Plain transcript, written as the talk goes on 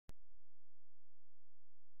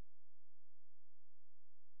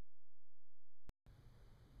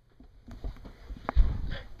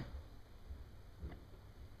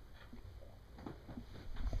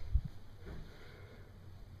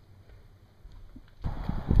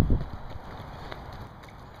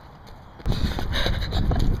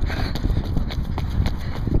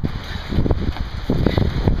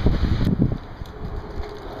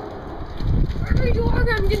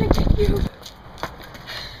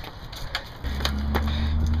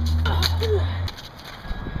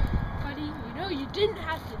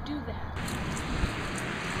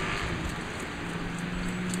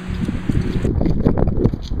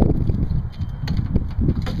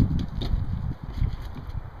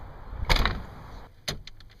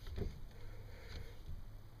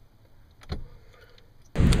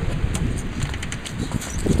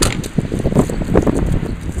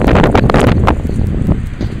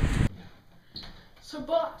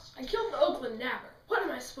boss. I killed the Oakland Napper. What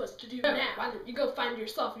am I supposed to do now? Why don't you go find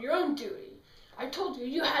yourself your own duty? I told you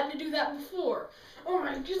you had to do that before. Oh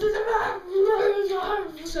my Jesus.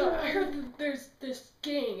 So I heard that there's this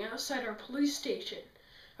gang outside our police station.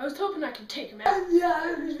 I was hoping I could take him out.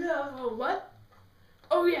 Oh, what?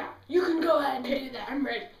 Oh yeah, you can go ahead and do that. I'm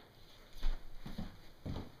ready.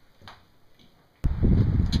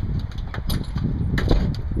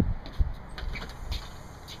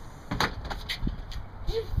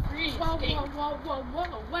 Whoa,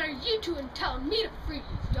 what are you doing telling me to freeze?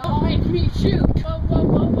 Don't make me shoot.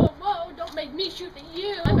 Whoa, don't make me shoot at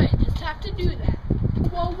you. I might just have to do that.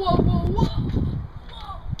 Whoa.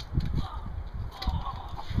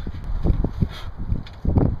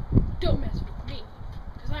 Don't mess with me,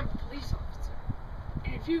 because I'm a police officer.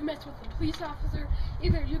 And if you mess with a police officer,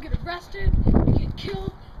 either you get arrested, you get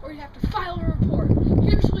killed, or you have to file a report.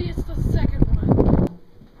 Usually it's the second one.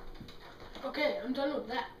 Okay, I'm done with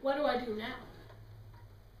that. What do I do now?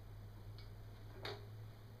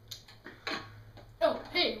 Oh,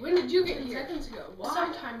 hey, when did you get here? Seconds ago. Why?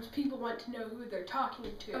 Sometimes people want to know who they're talking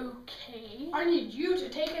to. Okay. I need you to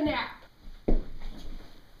take a nap.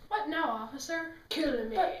 What now, officer? Killing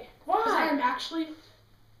me. But why? Because I'm actually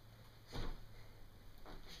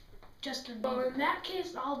just a Well, in that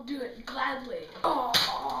case, I'll do it gladly.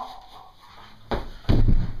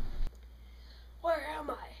 Where am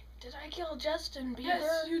I? Did I kill Justin Bieber?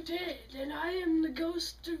 Yes, you did, and I am the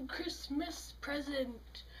ghost of Christmas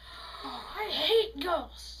present. I hate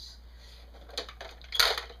ghosts.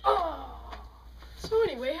 So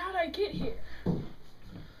anyway, how'd I get here?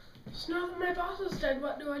 So now that my boss is dead,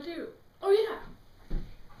 what do I do? Oh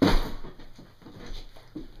yeah.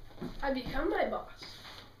 I become my boss.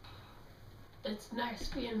 It's nice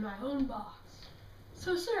being my own boss.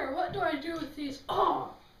 So sir, what do I do with these?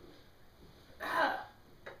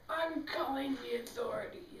 I'm calling the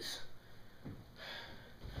authorities.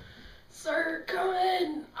 Sir, come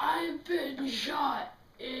in. I've been shot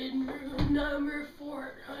in room number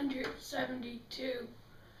 472.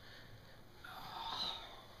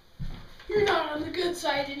 You're not on the good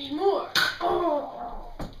side anymore.